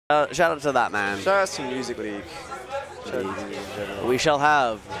Shout out to that man. Shout out to Music League. We shall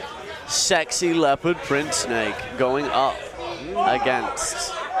have Sexy Leopard Prince Snake going up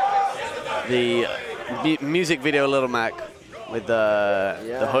against the music video Little Mac with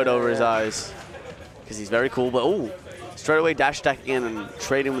the hood over his eyes, because he's very cool. But oh, straight away dash attacking in and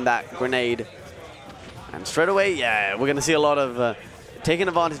trading with that grenade. And straight away, yeah, we're going to see a lot of taking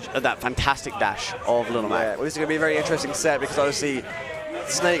advantage of that fantastic dash of Little Mac. Yeah, well, this is going to be a very interesting set, because obviously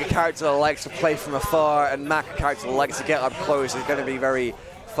Snake, a character that likes to play from afar, and Mac, a character that likes to get up close, is going to be very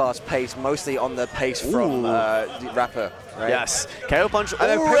fast-paced, mostly on the pace from Rapper. Right? Yes, KO punch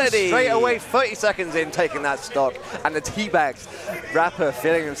and already. Straight away, 30 seconds in, taking that stock, and the teabags. Rapper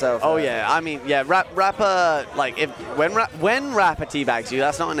feeling himself. Oh yeah, I mean, yeah, Rapper, like when Rapper teabags you,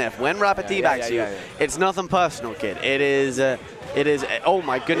 that's not an if. When Rapper teabags you, it's nothing personal, kid. It is, oh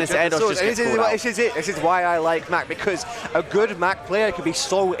my goodness, Eidos just gets called out. This is why I like Mac, because a good Mac player can be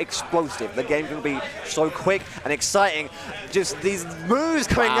so explosive. The game can be so quick and exciting. Just these moves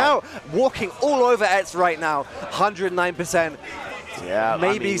coming out, walking all over Ets right now. 109%. Yeah,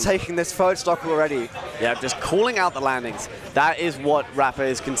 maybe taking this third stock already. Yeah, just calling out the landings. That is what Rapper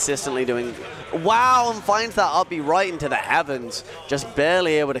is consistently doing. Wow, and finds that up B right into the heavens. Just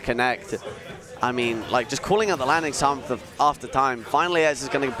barely able to connect. I mean, like, just calling out the landings time after time. Finally, Eds is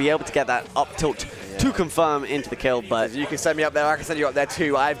going to be able to get that up tilt to confirm into the kill. But you can send me up there. I can send you up there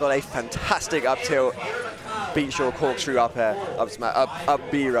too. I've got a fantastic up tilt. Beat your corkscrew up air,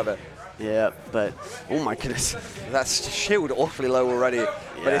 up B rather. Yeah, but oh my goodness, that's shield awfully low already. Yeah.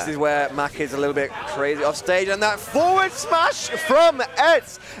 But this is where Mac is a little bit crazy off stage, and that forward smash from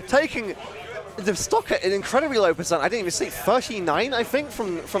Eds, taking the stock at an incredibly low percent. I didn't even see 39, I think,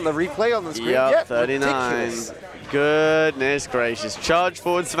 from the replay on the screen. Yep, 39. Ridiculous. Goodness gracious. Charge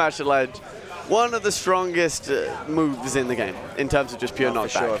forward smash at ledge. One of the strongest moves in the game in terms of just pure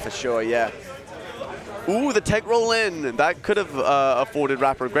knockback. For sure, yeah. Ooh, the tech roll in. That could have afforded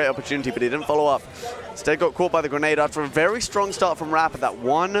Rapper a great opportunity, but he didn't follow up. Instead got caught by the grenade after a very strong start from Rapper. That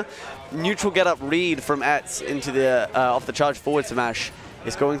one neutral get-up read from Ets into the off the charge forward smash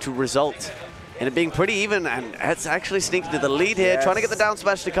is going to result in it being pretty even, and Ets actually sneaked into the lead here, trying to get the down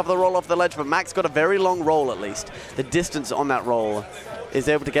smash to cover the roll off the ledge, but Mac's got a very long roll at least. The distance on that roll is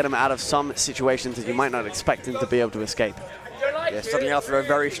able to get him out of some situations that you might not expect him to be able to escape. Yeah, suddenly out throw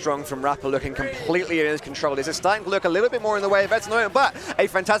very strong from Rapper, looking completely in his control. This is starting to look a little bit more in the way of Eds, but a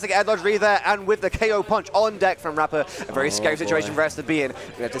fantastic air dodge read there, and with the KO punch on deck from Rapper, a very scary situation for Eds to be in.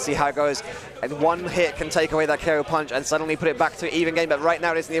 We have to see how it goes. And one hit can take away that KO punch and suddenly put it back to even game, but right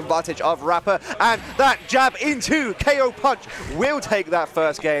now it's the advantage of Rapper, and that jab into KO punch will take that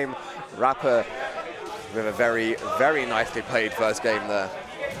first game. Rapper with a very, very nicely played first game there.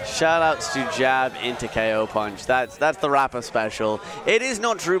 Shoutouts to jab into KO punch. That's the Rapper special. It is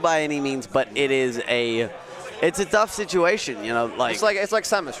not true by any means, but it's a tough situation, you know. Like it's like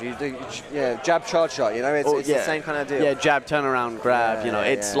Samus. You do jab charge shot. You know, it's the same kind of deal. Yeah, jab turnaround grab. You know,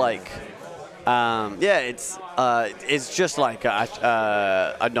 it's like it's just like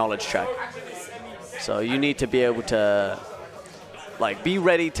a knowledge check. So you need to be able to like be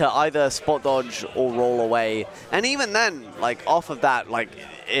ready to either spot dodge or roll away, and even then, like off of that, like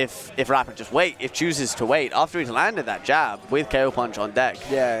if Rapper just chooses to wait after he's landed that jab with KO punch on deck,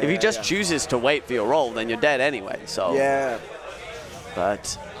 if he just chooses to wait for your roll, then you're dead anyway. So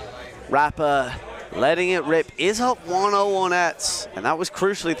but Rapper letting it rip is up 1-0 on Ets, and that was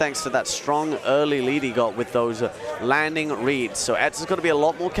crucially thanks to that strong early lead he got with those landing reads. So Ets has got to be a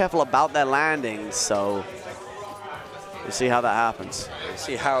lot more careful about their landings. So we'll see how that happens. We'll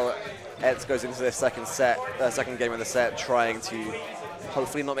see how Ets goes into their second game of the set, trying to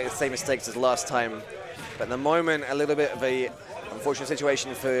hopefully not make the same mistakes as last time. But at the moment, a little bit of a unfortunate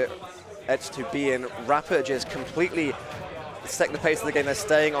situation for Ets to be in. Rapper just completely set the pace of the game. They're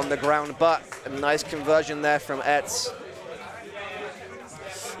staying on the ground, but a nice conversion there from Ets.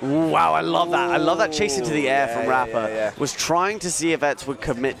 Wow, I love that. I love that chase into the air from Rapper. Was trying to see if Ets would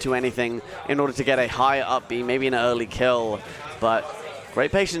commit to anything in order to get a higher up B, maybe an early kill, but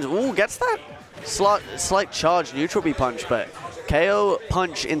great patience. Ooh, gets that slight charge neutral B punch, but KO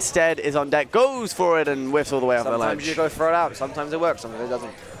punch instead is on deck, goes for it and whiffs all the way off the ledge. Sometimes you go throw it out, sometimes it works, sometimes it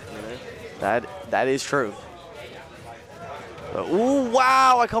doesn't. You know? That is true. But, ooh,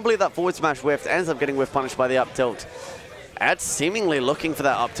 wow, I can't believe that forward smash whiffed. Ends up getting whiff punished by the up tilt. Eds seemingly looking for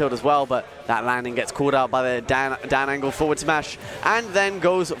that up tilt as well, but that landing gets called out by the Dan angle forward smash, and then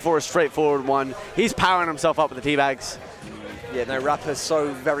goes for a straightforward one. He's powering himself up with the teabags. Yeah, no, Rapper's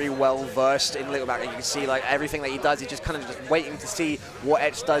so very well versed in Little Mac, and you can see like everything that he does. He's just kind of just waiting to see what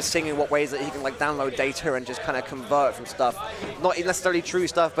Etch does, seeing in what ways that he can like download data and just kind of convert from stuff, not necessarily true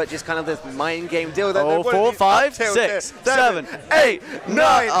stuff, but just kind of this mind game deal. Oh, 4, 5, 6, 7, 8,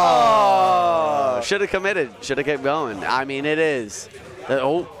 9. Oh, should have committed. Should have kept going. I mean, it is.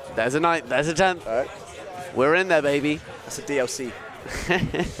 Oh, there's a 9th. There's a 10th. All right. We're in there, baby. That's a DLC.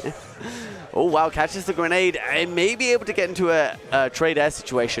 Oh, wow, catches the grenade and may be able to get into a trade air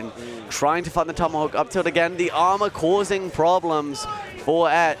situation. Trying to find the Tomahawk up tilt again. The armor causing problems for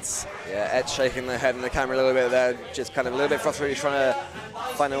Etz. Yeah, Etz shaking their head in the camera a little bit there, just kind of a little bit frustrated, trying to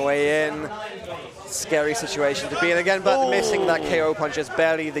find a way in. Scary situation to be in again, but missing that KO punch, just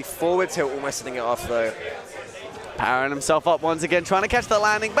barely the forward tilt, almost setting it off though. Powering himself up once again, trying to catch the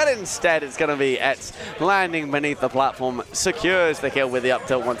landing, but instead it's going to be Etz landing beneath the platform, secures the kill with the up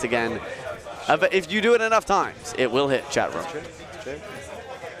tilt once again. But if you do it enough times, it will hit, chat room. That's true.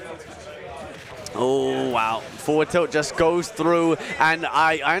 Oh, wow. Forward tilt just goes through, and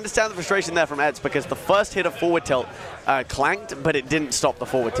I understand the frustration there from Etz because the first hit of forward tilt clanked, but it didn't stop the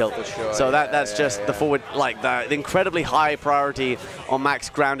forward tilt. For sure, so that's just the forward, like the incredibly high priority on max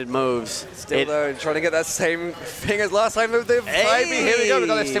grounded moves. Still though, trying to get that same thing as last time with the 5B. Here we go. We've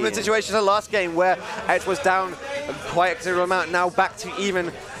got a similar situation to the last game where Etz was down quite a considerable amount. Now back to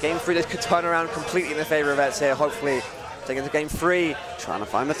even. Game 3, this could turn around completely in the favor of Etz here. Hopefully, taking to game 3. Trying to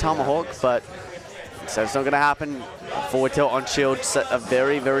find the Tomahawk, but so it's not going to happen. Forward tilt on shield, a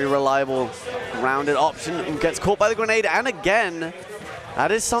very, very reliable grounded option. Gets caught by the grenade, and again,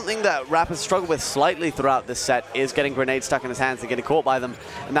 that is something that Rapper's struggled with slightly throughout this set, is getting grenades stuck in his hands and getting caught by them.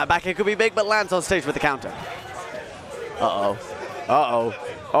 And that back air could be big, but lands on stage with the counter. Uh-oh. Uh-oh.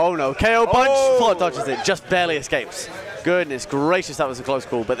 Oh no, KO punch, Flood dodges it, just barely escapes. Goodness gracious, that was a close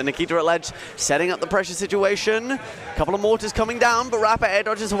call. But the Nikita at ledge, setting up the pressure situation. A couple of mortars coming down, but Rapper air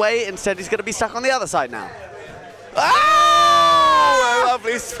dodges away. Instead, he's going to be stuck on the other side now. Ah! A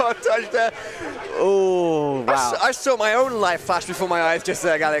lovely spot touch there. Oh, wow. I saw my own life flash before my eyes just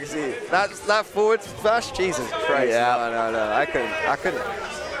there, Galaxy. That forward smash, Jesus Christ. Yeah. No. I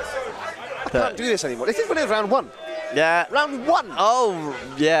can't do this anymore. This is when it was round 1. Yeah. Round 1. Oh,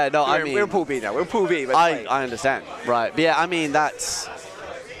 yeah, no, I mean. We're in Pool B now. We're in Pool B. But I understand. Right. But yeah, I mean, that's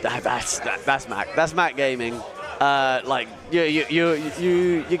Mac. That's Mac gaming. Like,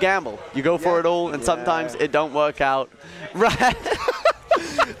 you gamble. You go for it all, and sometimes it don't work out. Right.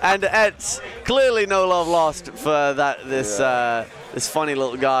 And Etz, clearly no love lost for this funny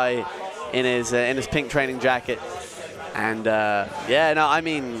little guy in his pink training jacket. And, yeah, no, I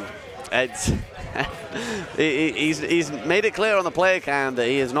mean, Etz. he's made it clear on the player cam that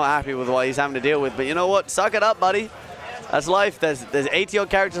he is not happy with what he's having to deal with. But you know what? Suck it up, buddy. That's life. There's 80-odd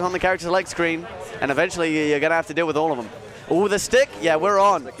characters on the character select screen, and eventually you're going to have to deal with all of them. Oh, the stick? Yeah, we're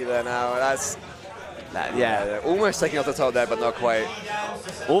on. Sticky there now. That's... Yeah. Almost taking off the top there, but not quite.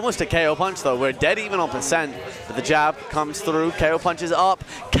 Almost a KO punch, though. We're dead even on percent, but the jab comes through. KO punches up,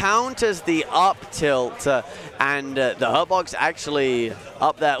 counters the up tilt, and the hurtbox actually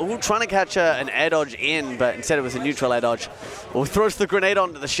up there. Ooh, trying to catch an air dodge in, but instead it was a neutral air dodge. Well, throws the grenade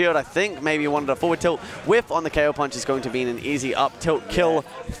onto the shield. I think maybe he wanted a forward tilt. Whiff on the KO punch is going to be an easy up tilt kill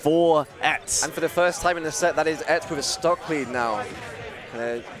for Etz. And for the first time in the set, that is Etz with a stock lead now.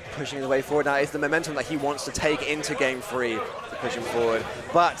 Pushing his way forward now is the momentum that he wants to take into game 3 to push him forward.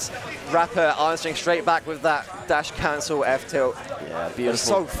 But Rapper answering straight back with that dash cancel F tilt. Yeah, beautiful. But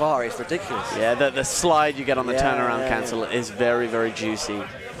so far, it's ridiculous. Yeah, the slide you get on the turnaround cancel is very, very juicy.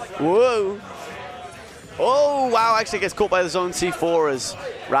 Whoa. Oh, wow, actually gets caught by the zone C4 as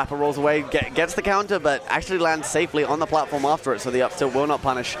Rapper rolls away, gets the counter, but actually lands safely on the platform after it, so the up tilt will not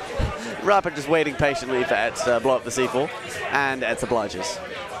punish. Rapper just waiting patiently for Etz to blow up the C4, and Etz obliges.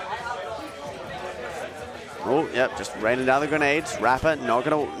 Oh, yep, just raining down the grenades. Rapper not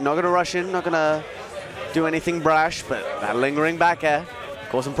gonna rush in, not gonna do anything brash, but that lingering back air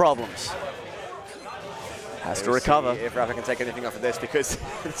causing problems. Has to recover. If Rapper can take anything off of this, because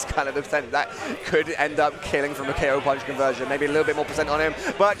it's kind of the percent that could end up killing from a KO punch conversion. Maybe a little bit more percent on him,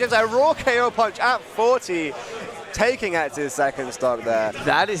 but just a raw KO punch at 40. Taking Etz's second stock there.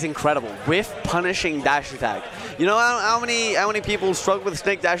 That is incredible. With punishing dash attack. You know how many people struggle with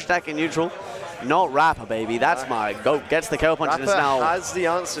snake dash attack in neutral? Not Rapper, baby. That's my GOAT. Gets the KO punch and is now... Rapper has the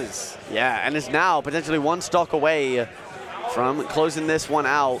answers. Yeah, and is now potentially one stock away from closing this one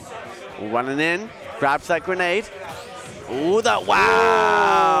out. Running in, grabs that grenade. Ooh, that...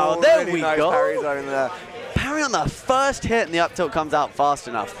 Wow! Ooh, there really we nice go. Parry zone there. Parry on the first hit, and the up tilt comes out fast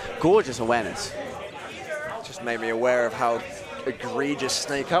enough. Gorgeous awareness. Just made me aware of how egregious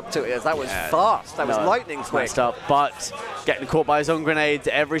snake up to it. That was fast. That was lightning quick. Messed up, but getting caught by his own grenades,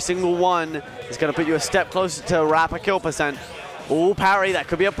 every single one is going to put you a step closer to Rapper kill percent. Ooh, parry, that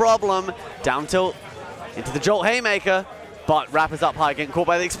could be a problem. Down tilt into the Jolt Haymaker. But Rapper's up high, getting caught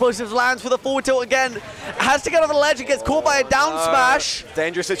by the explosives, lands for the forward tilt again. Has to get over the ledge and gets caught by a down smash.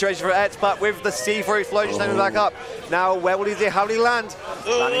 Dangerous situation for Ets, but with the C4 explosion standing back up. Now, where will he do? How will he land?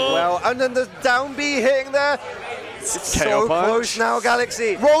 Landing well, and then the down B hitting there. It's so close now,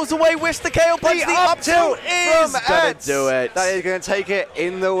 Galaxy. Rolls away, whiffs the KO punch. The up tilt is going to do it. That is going to take it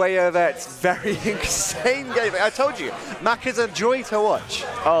in the way of Ets. Very insane game. I told you, Mac is a joy to watch.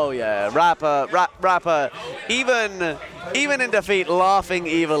 Oh yeah, Rapper, even in defeat, laughing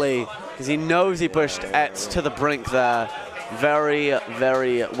evilly because he knows he pushed Ets to the brink there. Very,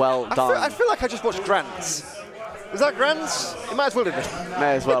 very well done. I feel like I just watched Grants. Was that Grants? It might as well have been.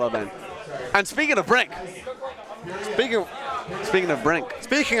 May as well have been. And speaking of brink. Speaking of brink.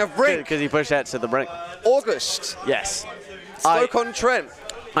 Because he pushed Ets to the brink. August. Yes. Stoke-on-Trent.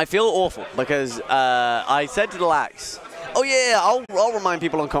 I feel awful because I said to the Lax, oh yeah, I'll remind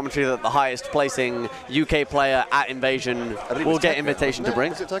people on commentary that the highest placing UK player at Invasion will get invitation to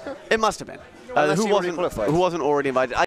Brink. Was it Tucker? It must have been. Who wasn't already invited?